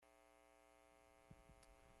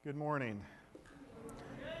Good morning.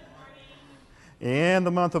 In the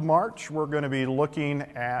month of March, we're going to be looking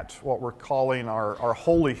at what we're calling our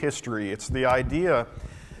holy history. It's the idea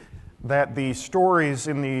that the stories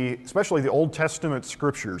especially the Old Testament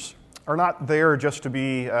scriptures, are not there just to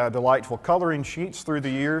be delightful coloring sheets through the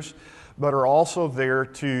years, but are also there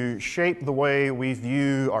to shape the way we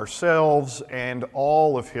view ourselves and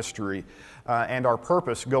all of history and our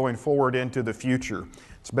purpose going forward into the future.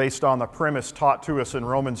 It's based on the premise taught to us in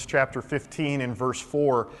Romans chapter 15 and verse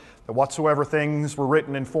 4, that whatsoever things were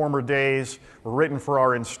written in former days were written for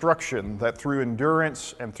our instruction, that through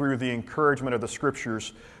endurance and through the encouragement of the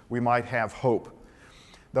Scriptures we might have hope.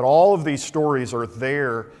 That all of these stories are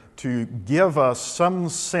there to give us some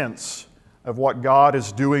sense of what God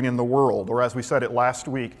is doing in the world. Or as we said it last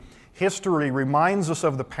week, history reminds us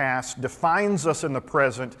of the past, defines us in the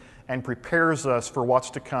present, and prepares us for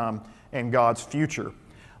what's to come in God's future.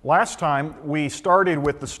 Last time, we started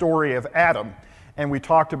with the story of Adam, and we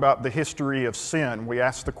talked about the history of sin. We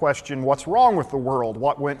asked the question, what's wrong with the world?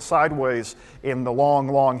 What went sideways in the long,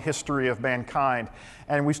 long history of mankind?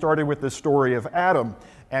 And we started with the story of Adam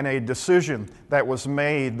and a decision that was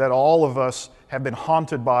made that all of us have been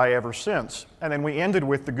haunted by ever since. And then we ended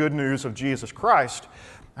with the good news of Jesus Christ,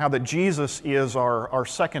 how that Jesus is our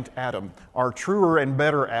second Adam, our truer and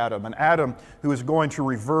better Adam, an Adam who is going to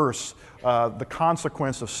reverse the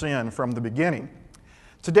consequence of sin from the beginning.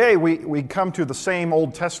 Today we come to the same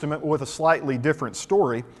Old Testament with a slightly different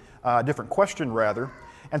story, different question rather.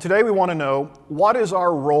 And today we want to know, what is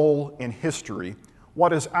our role in history?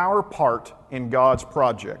 What is our part in God's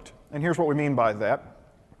project? And here's what we mean by that.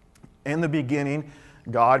 In the beginning,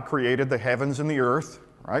 God created the heavens and the earth,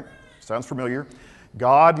 right? Sounds familiar.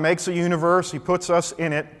 God makes a universe, He puts us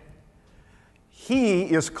in it. He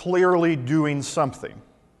is clearly doing something.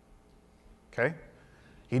 Okay?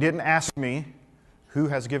 He didn't ask me, who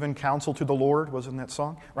has given counsel to the Lord, was in that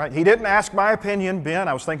song, right? He didn't ask my opinion, Ben,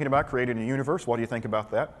 I was thinking about creating a universe. What do you think about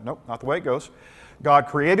that? Nope, not the way it goes. God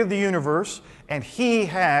created the universe, and He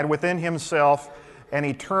had within Himself an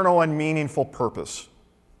eternal and meaningful purpose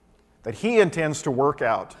that He intends to work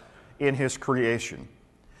out in His creation.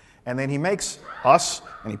 And then He makes us,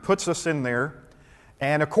 and He puts us in there.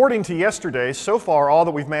 And according to yesterday, so far all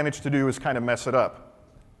that we've managed to do is kind of mess it up.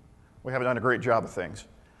 We haven't done a great job of things.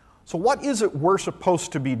 So what is it we're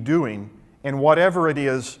supposed to be doing in whatever it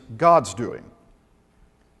is God's doing?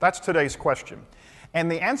 That's today's question. And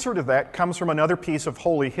the answer to that comes from another piece of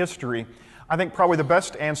holy history. I think probably the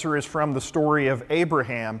best answer is from the story of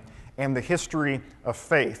Abraham and the history of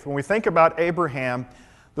faith. When we think about Abraham,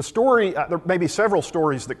 the story, there may be several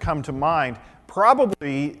stories that come to mind.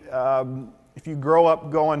 Probably, if you grow up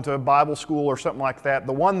going to Bible school or something like that,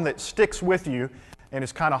 the one that sticks with you and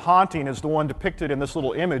is kind of haunting is the one depicted in this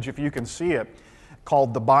little image, if you can see it,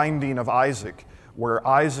 called The Binding of Isaac, where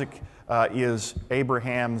Isaac is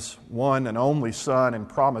Abraham's one and only son and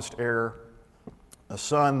promised heir, a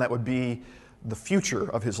son that would be the future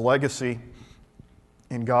of his legacy.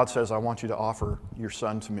 And God says, I want you to offer your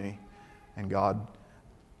son to me. And God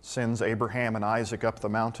sends Abraham and Isaac up the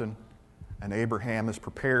mountain, and Abraham is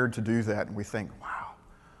prepared to do that. And we think, wow,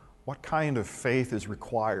 what kind of faith is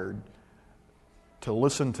required to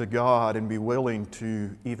listen to God and be willing to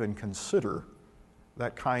even consider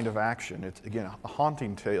that kind of action? It's, again, a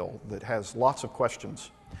haunting tale that has lots of questions.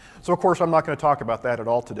 So, of course, I'm not going to talk about that at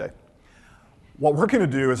all today. What we're going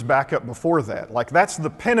to do is back up before that. Like, that's the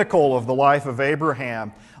pinnacle of the life of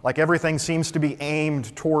Abraham. Like, everything seems to be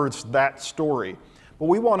aimed towards that story. But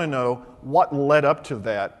we want to know what led up to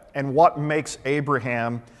that and what makes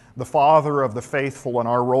Abraham the father of the faithful and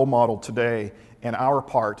our role model today and our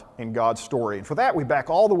part in God's story. And for that, we back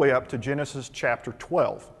all the way up to Genesis chapter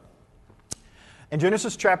 12. In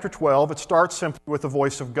Genesis chapter 12, it starts simply with the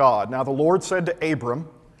voice of God. Now the Lord said to Abram,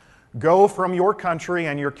 "Go from your country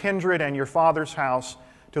and your kindred and your father's house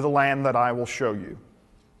to the land that I will show you."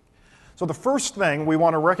 So the first thing we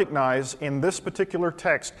want to recognize in this particular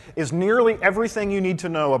text is nearly everything you need to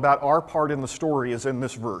know about our part in the story is in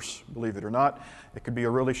this verse. Believe it or not, it could be a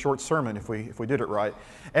really short sermon if we did it right.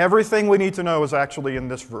 Everything we need to know is actually in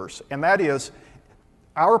this verse, and that is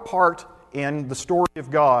our part in the story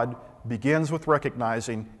of God begins with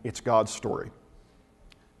recognizing it's God's story.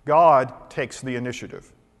 God takes the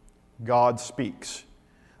initiative. God speaks.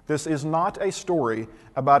 This is not a story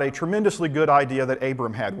about a tremendously good idea that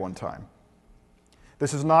Abram had one time.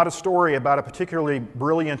 This is not a story about a particularly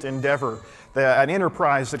brilliant endeavor, an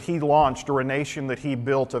enterprise that he launched or a nation that he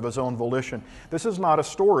built of his own volition. This is not a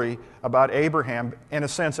story about Abraham. In a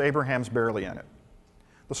sense, Abraham's barely in it.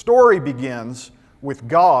 The story begins with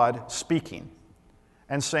God speaking.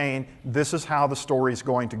 and saying, this is how the story is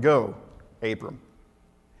going to go, Abram.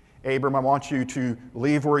 Abram, I want you to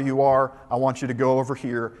leave where you are. I want you to go over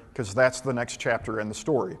here, because that's the next chapter in the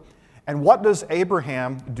story. And what does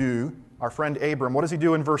Abraham do? Our friend Abram, what does he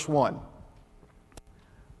do in verse 1?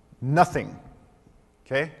 Nothing.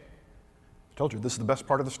 Okay? I told you, this is the best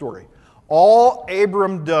part of the story. All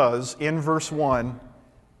Abram does in verse 1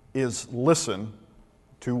 is listen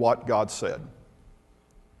to what God said.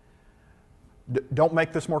 Don't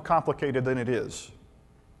make this more complicated than it is.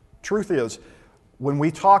 Truth is, when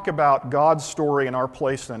we talk about God's story and our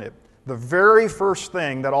place in it, the very first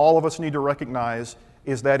thing that all of us need to recognize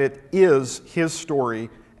is that it is His story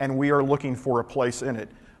and we are looking for a place in it,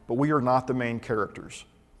 but we are not the main characters.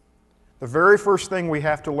 The very first thing we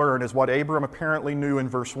have to learn is what Abram apparently knew in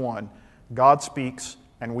verse 1. God speaks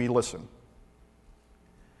and we listen.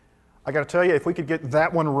 I got to tell you, if we could get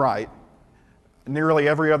that one right, nearly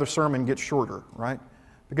every other sermon gets shorter, right?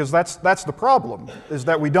 Because that's the problem, is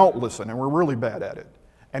that we don't listen, and we're really bad at it.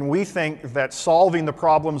 And we think that solving the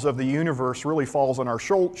problems of the universe really falls on our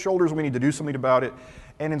shoulders. We need to do something about it.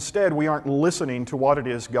 And instead, we aren't listening to what it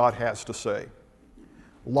is God has to say.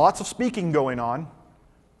 Lots of speaking going on.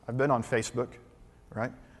 I've been on Facebook,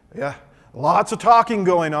 right? Yeah. Lots of talking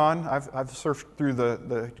going on. I've surfed through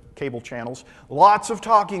the cable channels. Lots of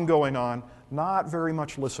talking going on. Not very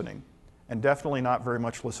much listening. And definitely not very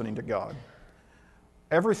much listening to God.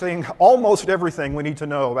 Everything, almost everything we need to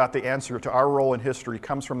know about the answer to our role in history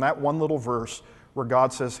comes from that one little verse where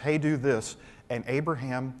God says, hey, do this. And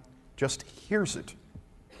Abraham just hears it.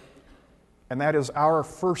 And that is our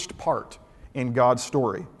first part in God's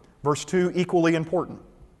story. Verse 2, equally important.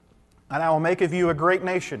 And I will make of you a great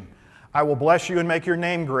nation. I will bless you and make your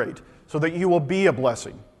name great, so that you will be a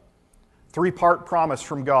blessing. Three-part promise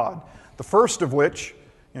from God. The first of which,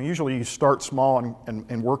 usually you start small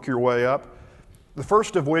and work your way up. The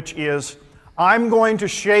first of which is, I'm going to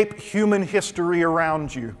shape human history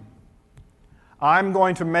around you. I'm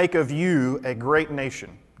going to make of you a great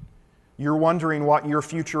nation. You're wondering what your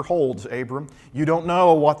future holds, Abram. You don't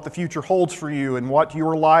know what the future holds for you and what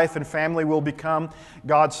your life and family will become.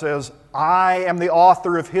 God says, I am the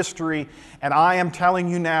author of history, and I am telling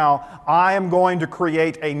you now, I am going to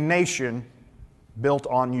create a nation built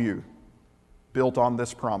on you, built on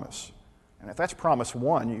this promise. And if that's promise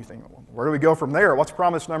one, you think, well, where do we go from there? What's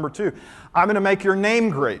promise number two? I'm going to make your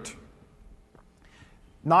name great.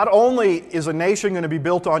 Not only is a nation going to be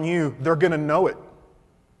built on you, they're going to know it.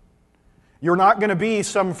 You're not going to be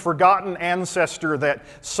some forgotten ancestor that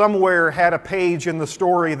somewhere had a page in the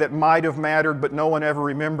story that might have mattered, but no one ever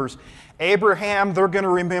remembers. Abraham, they're going to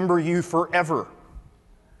remember you forever.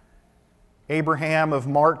 Abraham of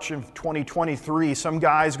March of 2023, some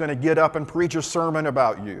guy's going to get up and preach a sermon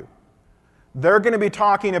about you. They're going to be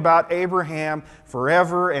talking about Abraham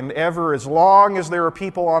forever and ever, as long as there are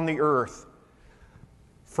people on the earth.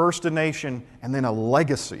 First a nation, and then a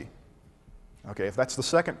legacy. Okay, if that's the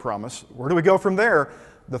second promise, where do we go from there?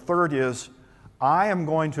 The third is, I am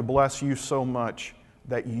going to bless you so much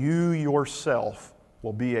that you yourself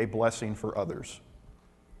will be a blessing for others.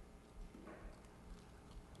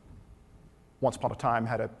 Once upon a time, I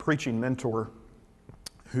had a preaching mentor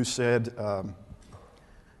who said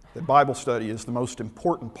that Bible study is the most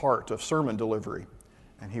important part of sermon delivery.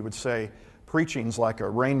 And he would say, preaching's like a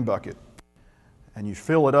rain bucket, and you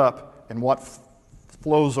fill it up, and what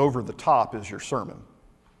flows over the top is your sermon,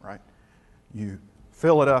 right? You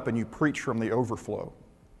fill it up and you preach from the overflow.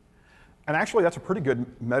 And actually, that's a pretty good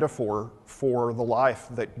metaphor for the life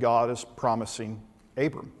that God is promising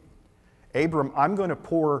Abram. Abram, I'm going to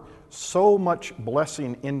pour so much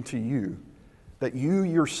blessing into you that you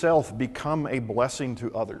yourself become a blessing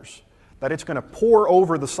to others. That it's going to pour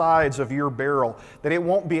over the sides of your barrel, that it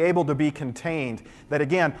won't be able to be contained. That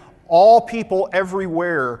again, all people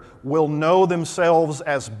everywhere will know themselves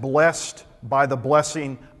as blessed by the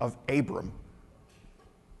blessing of Abram.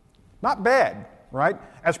 Not bad, right?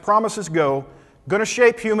 As promises go, going to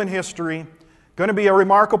shape human history, going to be a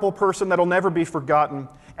remarkable person that'll never be forgotten,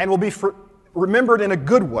 and will be remembered in a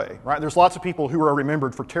good way, right? There's lots of people who are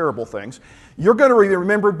remembered for terrible things. You're going to be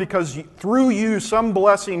remembered because through you some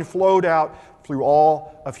blessing flowed out through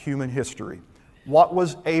all of human history. What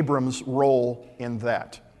was Abram's role in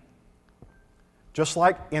that? Just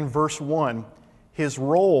like in verse 1, his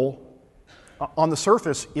role on the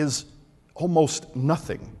surface is almost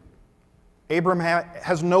nothing. Abram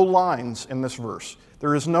has no lines in this verse.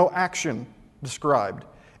 There is no action described.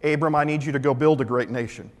 Abram, I need you to go build a great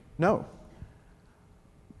nation. No.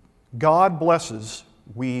 God blesses,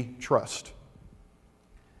 we trust.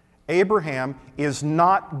 Abraham is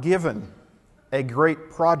not given a great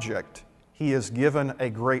project. he is given a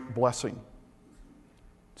great blessing.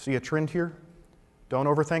 See a trend here? Don't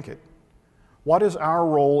overthink it. What is our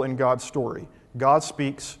role in God's story? God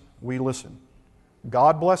speaks, we listen.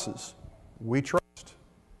 God blesses, we trust.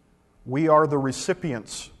 We are the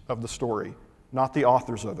recipients of the story, not the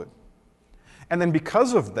authors of it. And then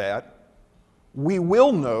because of that, we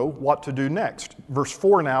will know what to do next. Verse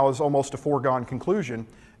 4 now is almost a foregone conclusion,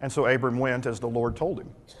 and so Abram went as the Lord told him.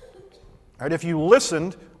 Right, if you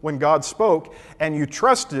listened when God spoke and you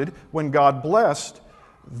trusted when God blessed,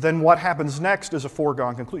 then what happens next is a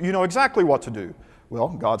foregone conclusion. You know exactly what to do. Well,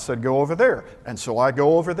 God said go over there, and so I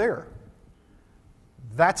go over there.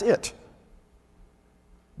 That's it.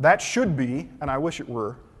 That should be, and I wish it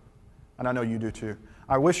were, and I know you do too,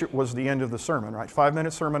 I wish it was the end of the sermon, right?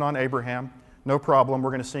 5-minute sermon on Abraham, no problem. We're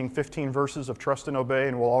going to sing 15 verses of trust and obey,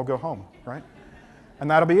 and we'll all go home, right? And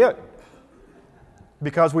that'll be it.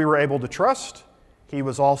 Because we were able to trust, he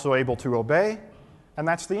was also able to obey, and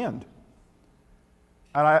that's the end.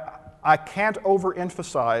 And I can't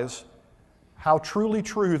overemphasize how truly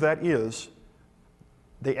true that is.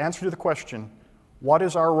 The answer to the question, what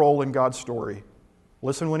is our role in God's story?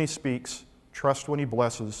 Listen when he speaks, trust when he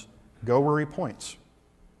blesses, go where he points.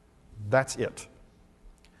 That's it.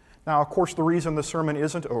 Now, of course, the reason the sermon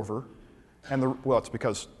isn't over, it's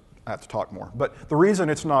because I have to talk more, but the reason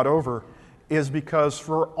it's not over is because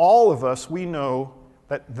for all of us, we know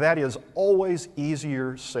that that is always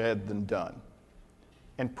easier said than done.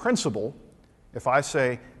 In principle, if I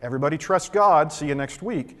say, everybody trust God, see you next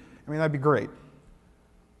week, that'd be great.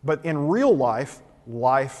 But in real life,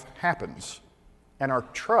 life happens, and our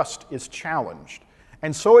trust is challenged.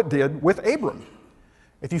 And so it did with Abram.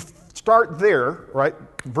 If you start there, right,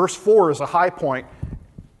 verse 4 is a high point.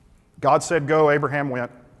 God said go, Abraham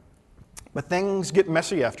went. But things get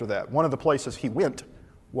messy after that. One of the places he went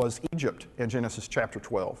was Egypt in Genesis chapter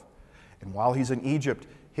 12. And while he's in Egypt,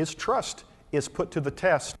 his trust is put to the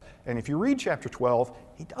test. And if you read chapter 12,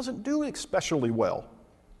 he doesn't do especially well.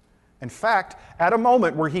 In fact, at a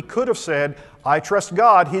moment where he could have said, I trust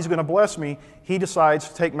God, he's going to bless me, he decides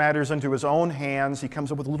to take matters into his own hands. He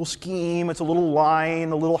comes up with a little scheme, it's a little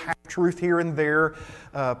line, a little half-truth here and there,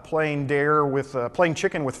 playing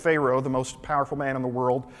chicken with Pharaoh, the most powerful man in the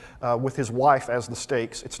world, with his wife as the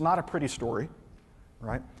stakes. It's not a pretty story,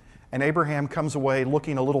 right? And Abraham comes away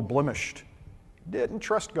looking a little blemished. Didn't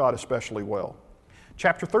trust God especially well.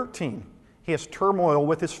 Chapter 13, he has turmoil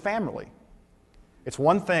with his family. It's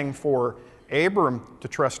one thing for Abram to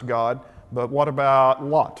trust God, but what about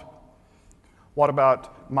Lot? What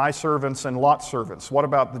about my servants and Lot's servants? What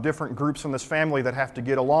about the different groups in this family that have to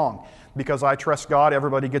get along? Because I trust God,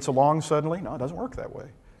 everybody gets along suddenly? No, it doesn't work that way.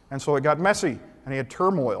 And so it got messy, and he had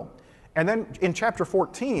turmoil. And then in chapter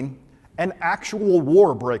 14, an actual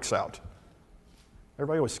war breaks out.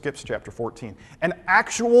 Everybody always skips chapter 14. An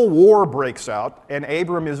actual war breaks out, and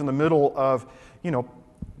Abram is in the middle of,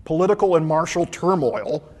 political and martial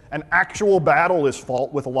turmoil. An actual battle is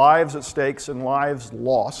fought with lives at stake and lives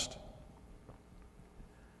lost.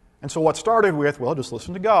 And so what started with, just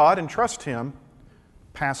listen to God and trust him,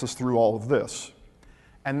 passes through all of this.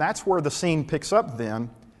 And that's where the scene picks up then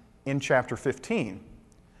in chapter 15.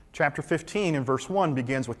 Chapter 15 in verse 1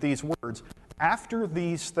 begins with these words, after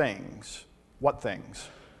these things. What things?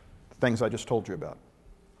 The things I just told you about.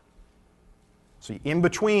 See, in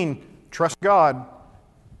between trust God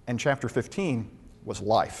and chapter 15 was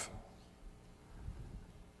life.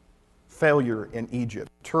 Failure in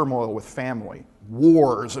Egypt, turmoil with family,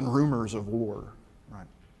 wars and rumors of war, right?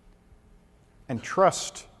 And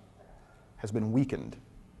trust has been weakened.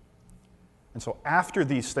 And so after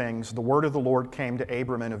these things, the word of the Lord came to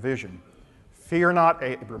Abram in a vision. Fear not,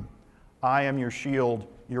 Abram, I am your shield,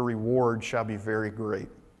 your reward shall be very great.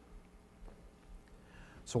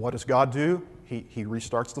 So what does God do? He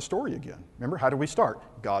restarts the story again. Remember, how do we start?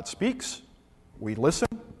 God speaks, we listen,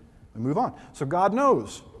 we move on. So God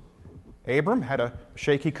knows. Abram had a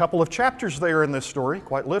shaky couple of chapters there in this story,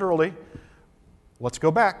 quite literally. Let's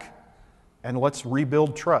go back and let's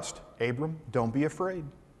rebuild trust. Abram, don't be afraid.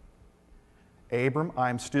 Abram,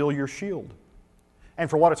 I'm still your shield. And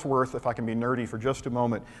for what it's worth, if I can be nerdy for just a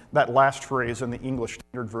moment, that last phrase in the English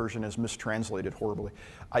Standard Version is mistranslated horribly.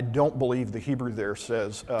 I don't believe the Hebrew there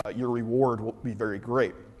says, your reward will be very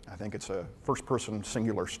great. I think it's a first-person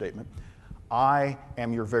singular statement. I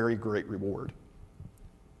am your very great reward,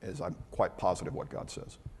 as I'm quite positive what God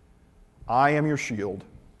says. I am your shield.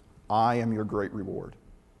 I am your great reward.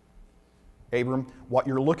 Abram, what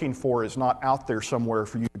you're looking for is not out there somewhere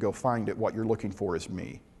for you to go find it. What you're looking for is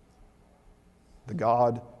me. The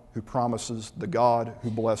God who promises, the God who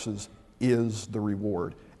blesses is the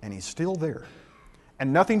reward. And he's still there.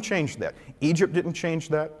 And nothing changed that. Egypt didn't change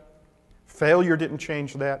that. Failure didn't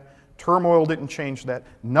change that. Turmoil didn't change that.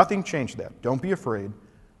 Nothing changed that. Don't be afraid.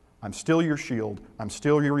 I'm still your shield. I'm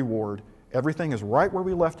still your reward. Everything is right where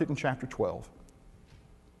we left it in chapter 12.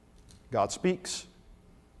 God speaks,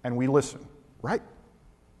 and we listen, right?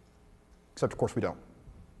 Except, of course, we don't.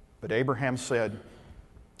 But Abraham said,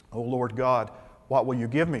 O Lord God, what will you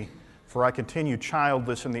give me? For I continue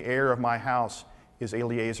childless, and the heir of my house is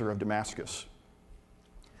Eliezer of Damascus.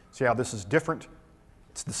 See how this is different?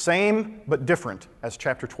 It's the same but different as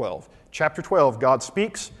chapter 12. Chapter 12, God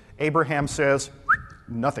speaks. Abraham says,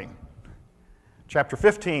 nothing. Chapter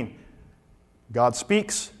 15, God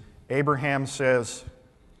speaks. Abraham says,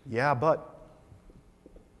 yeah, but.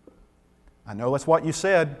 I know that's what you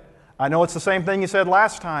said. I know it's the same thing you said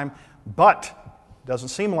last time, but doesn't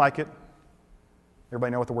seem like it.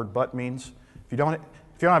 Everybody know what the word but means? If you don't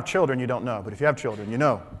have children, you don't know. But if you have children, you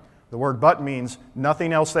know. The word but means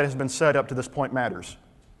nothing else that has been said up to this point matters.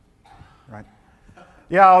 Right?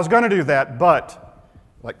 Yeah, I was going to do that, but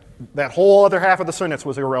like that whole other half of the sentence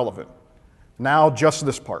was irrelevant. Now just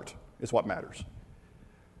this part is what matters.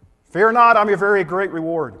 Fear not, I'm your very great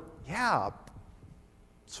reward. Yeah,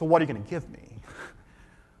 so what are you going to give me?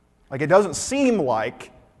 Like it doesn't seem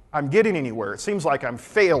like I'm getting anywhere. It seems like I'm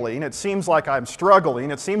failing. It seems like I'm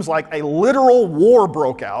struggling. It seems like a literal war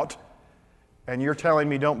broke out. And you're telling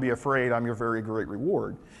me, don't be afraid, I'm your very great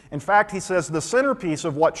reward. In fact, he says, the centerpiece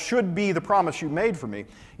of what should be the promise you made for me,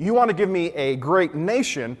 you want to give me a great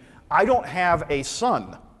nation, I don't have a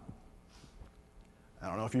son. I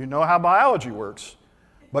don't know if you know how biology works,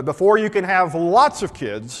 but before you can have lots of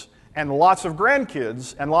kids and lots of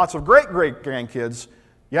grandkids and lots of great-great-grandkids,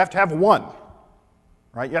 you have to have one,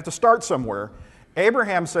 right? You have to start somewhere.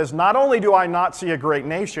 Abraham says, not only do I not see a great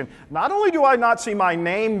nation, not only do I not see my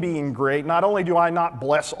name being great, not only do I not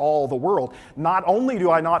bless all the world, not only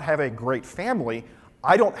do I not have a great family,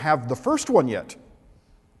 I don't have the first one yet.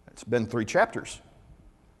 It's been 3 chapters.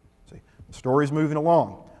 See, the story's moving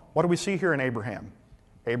along. What do we see here in Abraham?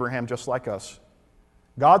 Abraham, just like us.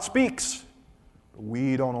 God speaks, but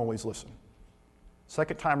we don't always listen.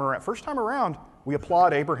 First time around, we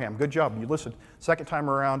applaud Abraham. Good job, you listened. Second time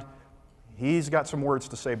around, he's got some words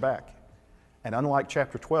to say back. And unlike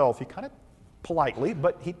chapter 12, he kind of politely,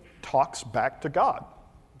 but he talks back to God.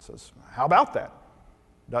 He says, how about that?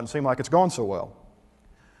 Doesn't seem like it's going so well.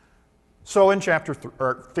 So in chapter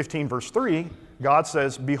 15, verse 3, God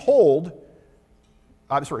says,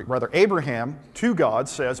 Abraham to God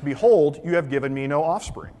says, behold, you have given me no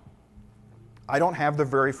offspring. I don't have the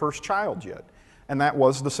very first child yet. And that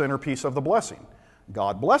was the centerpiece of the blessing.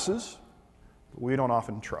 God blesses, but we don't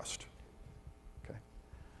often trust.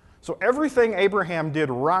 So everything Abraham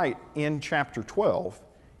did right in chapter 12,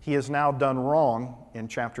 he has now done wrong in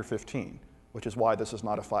chapter 15, which is why this is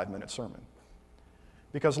not a 5-minute sermon.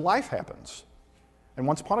 Because life happens. And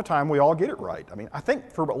once upon a time, we all get it right. I mean, I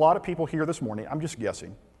think for a lot of people here this morning, I'm just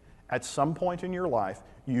guessing, at some point in your life,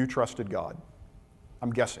 you trusted God.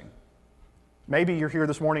 I'm guessing. Maybe you're here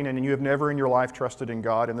this morning and you have never in your life trusted in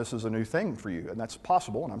God, and this is a new thing for you, and that's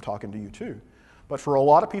possible, and I'm talking to you too. But for a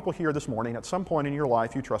lot of people here this morning, at some point in your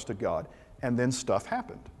life, you trusted God, and then stuff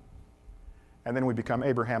happened. And then we become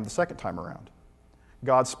Abraham the second time around.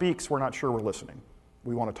 God speaks, we're not sure we're listening.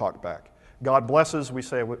 We want to talk back. God blesses, we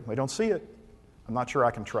say, we don't see it. I'm not sure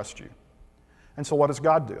I can trust you. And so what does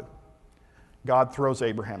God do? God throws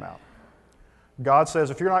Abraham out. God says,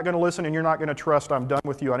 if you're not going to listen and you're not going to trust, I'm done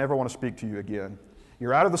with you. I never want to speak to you again.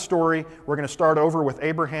 You're out of the story. We're going to start over with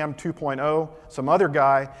Abraham 2.0, some other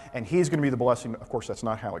guy, and he's going to be the blessing. Of course, that's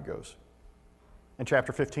not how it goes. In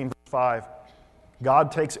chapter 15, verse 5,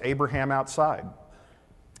 God takes Abraham outside,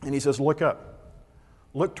 and he says, look up.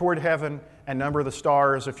 Look toward heaven and number the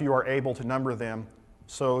stars. If you are able to number them,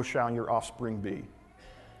 so shall your offspring be.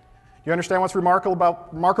 You understand what's remarkable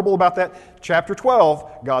about that? Chapter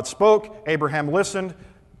 12, God spoke, Abraham listened,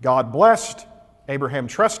 God blessed, Abraham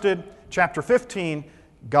trusted. Chapter 15,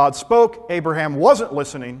 God spoke, Abraham wasn't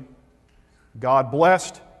listening, God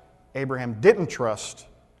blessed, Abraham didn't trust,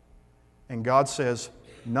 and God says,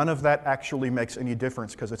 none of that actually makes any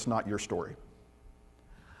difference because it's not your story.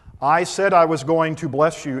 I said I was going to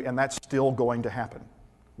bless you, and that's still going to happen.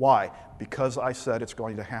 Why? Because I said it's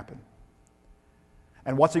going to happen.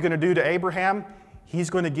 And what's he going to do to Abraham? He's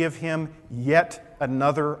going to give him yet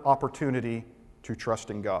another opportunity to trust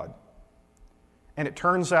in God. And it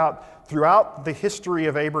turns out, throughout the history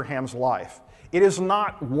of Abraham's life, it is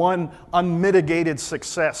not one unmitigated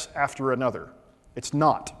success after another. It's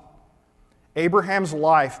not. Abraham's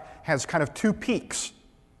life has kind of 2 peaks.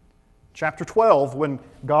 Chapter 12, when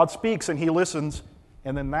God speaks and he listens,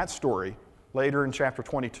 and then that story later in chapter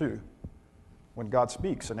 22 when God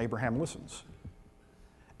speaks and Abraham listens.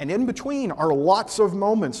 And in between are lots of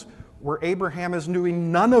moments where Abraham is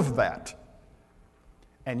doing none of that.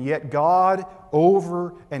 And yet God,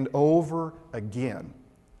 over and over again,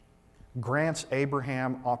 grants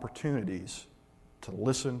Abraham opportunities to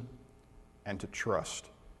listen and to trust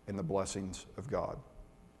in the blessings of God.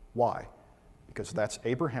 Why? Because that's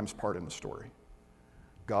Abraham's part in the story.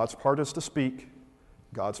 God's part is to speak.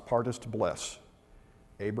 God's part is to bless.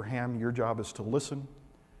 Abraham, your job is to listen,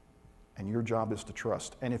 and your job is to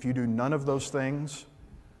trust. And if you do none of those things,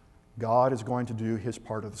 God is going to do his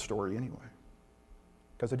part of the story anyway,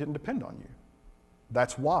 because it didn't depend on you.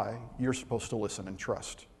 That's why you're supposed to listen and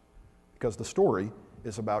trust, because the story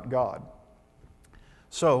is about God.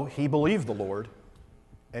 So he believed the Lord,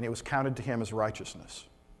 and it was counted to him as righteousness.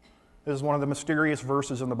 This is one of the mysterious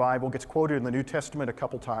verses in the Bible. It gets quoted in the New Testament a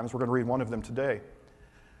couple times. We're going to read one of them today,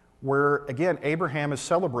 where, again, Abraham is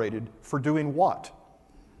celebrated for doing what?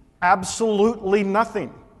 Absolutely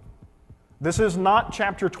nothing. This is not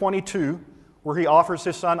chapter 22, where he offers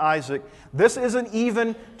his son Isaac. This isn't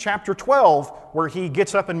even chapter 12, where he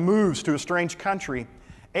gets up and moves to a strange country.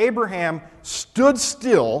 Abraham stood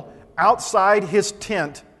still outside his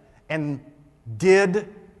tent and did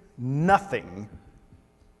nothing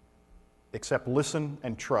except listen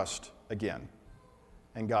and trust again.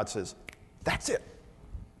 And God says, that's it.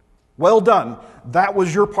 Well done. That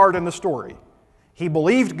was your part in the story. He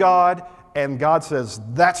believed God, and God says,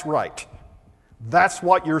 that's right. That's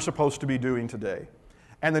what you're supposed to be doing today.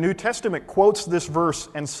 And the New Testament quotes this verse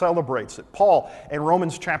and celebrates it. Paul, in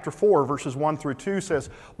Romans chapter 4, verses 1 through 2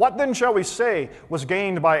 says, "What then shall we say was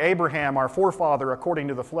gained by Abraham, our forefather, according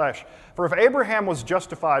to the flesh? For if Abraham was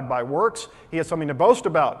justified by works, he has something to boast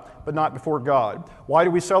about, but not before God." Why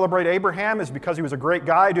do we celebrate Abraham? Is it because he was a great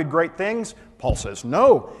guy, did great things? Paul says,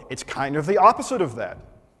 no, it's kind of the opposite of that.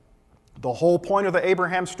 The whole point of the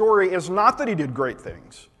Abraham story is not that he did great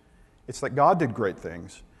things. It's that God did great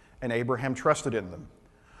things, and Abraham trusted in them.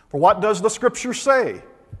 For what does the Scripture say?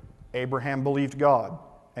 Abraham believed God,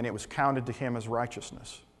 and it was counted to him as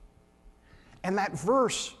righteousness. And that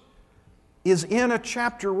verse is in a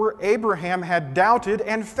chapter where Abraham had doubted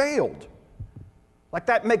and failed. Like,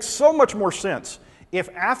 that makes so much more sense. If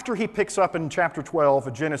after he picks up in chapter 12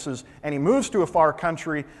 of Genesis and he moves to a far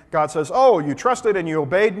country, God says, oh, you trusted and you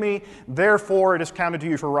obeyed me, therefore it is counted to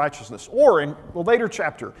you for righteousness. Or in the later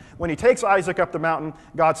chapter, when he takes Isaac up the mountain,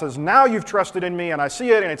 God says, now you've trusted in me and I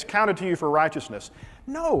see it and it's counted to you for righteousness.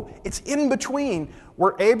 No, it's in between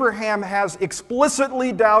where Abraham has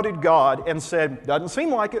explicitly doubted God and said, doesn't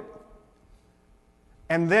seem like it.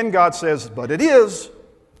 And then God says, but it is.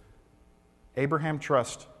 Abraham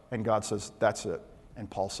trusts, and God says, that's it. And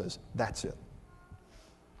Paul says, that's it.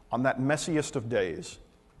 On that messiest of days,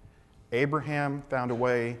 Abraham found a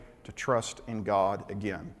way to trust in God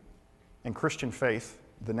again. And Christian faith,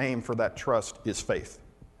 the name for that trust is faith.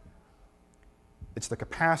 It's the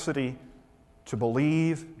capacity to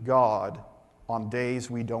believe God on days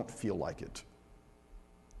we don't feel like it.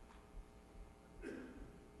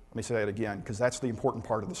 Let me say that again, because that's the important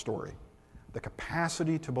part of the story. The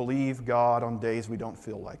capacity to believe God on days we don't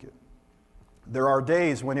feel like it. There are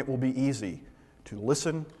days when it will be easy to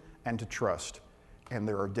listen and to trust, and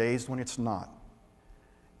there are days when it's not.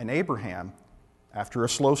 And Abraham, after a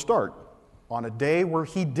slow start, on a day where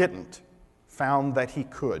he didn't, found that he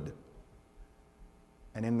could.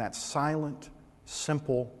 And in that silent,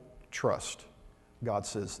 simple trust, God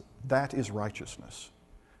says, that is righteousness.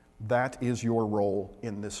 That is your role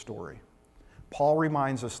in this story. Paul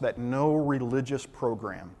reminds us that no religious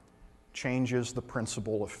program changes the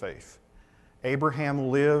principle of faith. Abraham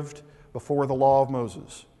lived before the law of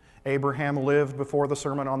Moses. Abraham lived before the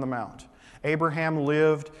Sermon on the Mount. Abraham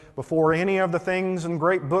lived before any of the things and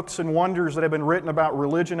great books and wonders that have been written about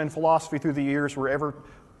religion and philosophy through the years were ever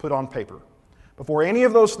put on paper. Before any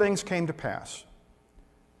of those things came to pass,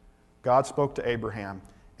 God spoke to Abraham,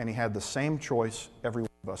 and he had the same choice every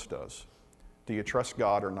one of us does. Do you trust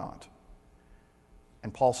God or not?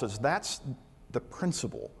 And Paul says that's the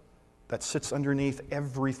principle that sits underneath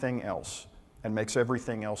everything else and makes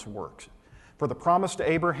everything else work. For the promise to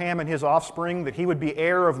Abraham and his offspring that he would be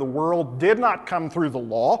heir of the world did not come through the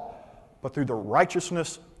law, but through the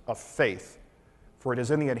righteousness of faith. For it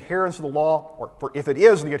is in the adherence of the law, or for if it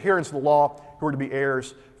is the adherence of the law who are to be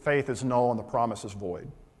heirs, faith is null and the promise is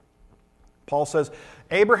void. Paul says,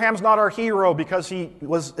 Abraham's not our hero because he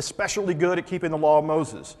was especially good at keeping the law of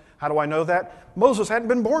Moses. How do I know that? Moses hadn't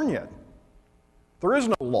been born yet. There is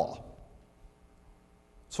no law.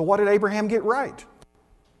 So what did Abraham get right?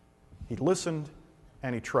 He listened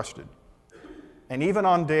and he trusted. And even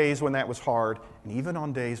on days when that was hard, and even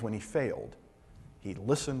on days when he failed, he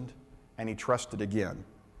listened and he trusted again.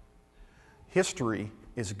 History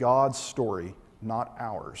is God's story, not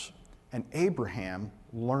ours. And Abraham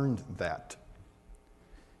learned that.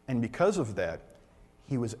 And because of that,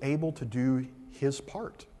 he was able to do his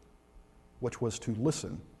part, which was to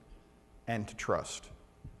listen and to trust.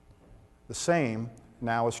 The same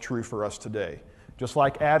now is true for us today. Just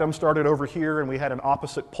like Adam started over here and we had an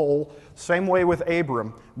opposite pole, same way with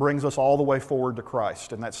Abram brings us all the way forward to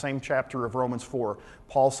Christ. In that same chapter of Romans 4,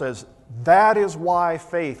 Paul says, that is why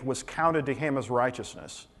faith was counted to him as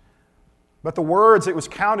righteousness. But the words it was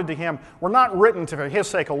counted to him were not written for his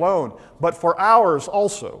sake alone, but for ours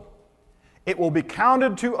also. It will be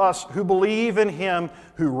counted to us who believe in him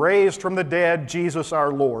who raised from the dead Jesus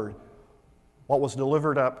our Lord, who was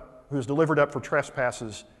delivered up for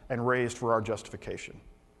trespasses and raised for our justification.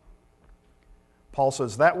 Paul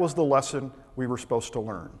says that was the lesson we were supposed to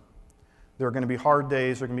learn. There are going to be hard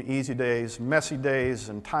days, there are going to be easy days, messy days,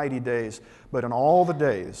 and tidy days, but in all the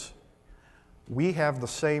days, we have the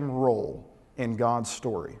same role in God's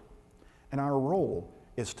story. And our role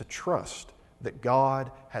is to trust that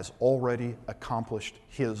God has already accomplished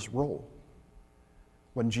his role.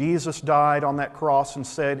 When Jesus died on that cross and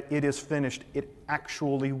said, "It is finished," it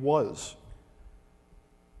actually was.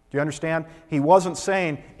 Do you understand? He wasn't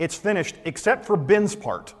saying, "It's finished," except for Ben's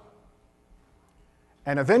part.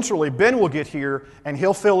 And eventually, Ben will get here and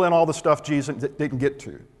he'll fill in all the stuff Jesus didn't get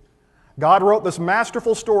to. God wrote this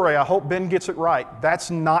masterful story. I hope Ben gets it right.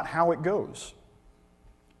 That's not how it goes.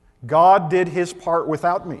 God did his part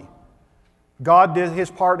without me. God did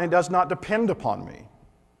his part and it does not depend upon me.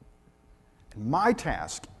 And my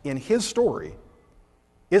task in his story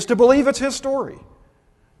is to believe it's his story,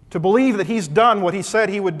 to believe that he's done what he said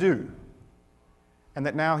he would do, and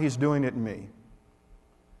that now he's doing it in me.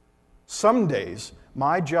 Some days,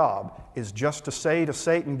 my job is just to say to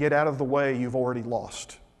Satan, "Get out of the way, you've already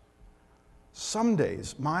lost." Some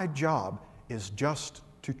days, my job is just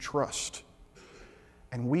to trust.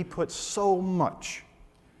 And we put so much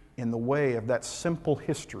in the way of that simple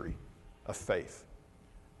history of faith.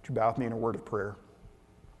 Would you bow with me in a word of prayer?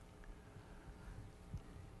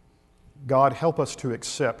 God, help us to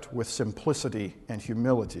accept with simplicity and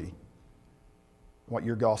humility what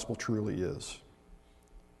your gospel truly is.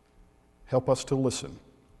 Help us to listen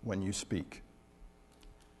when you speak.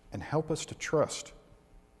 And help us to trust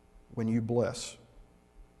when you bless.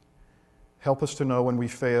 Help us to know when we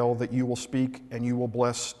fail that you will speak and you will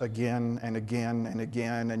bless again and again and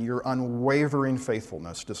again, and your unwavering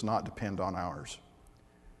faithfulness does not depend on ours.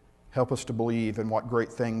 Help us to believe in what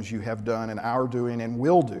great things you have done and are doing and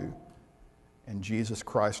will do in Jesus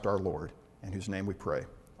Christ our Lord, in whose name we pray.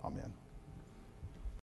 Amen.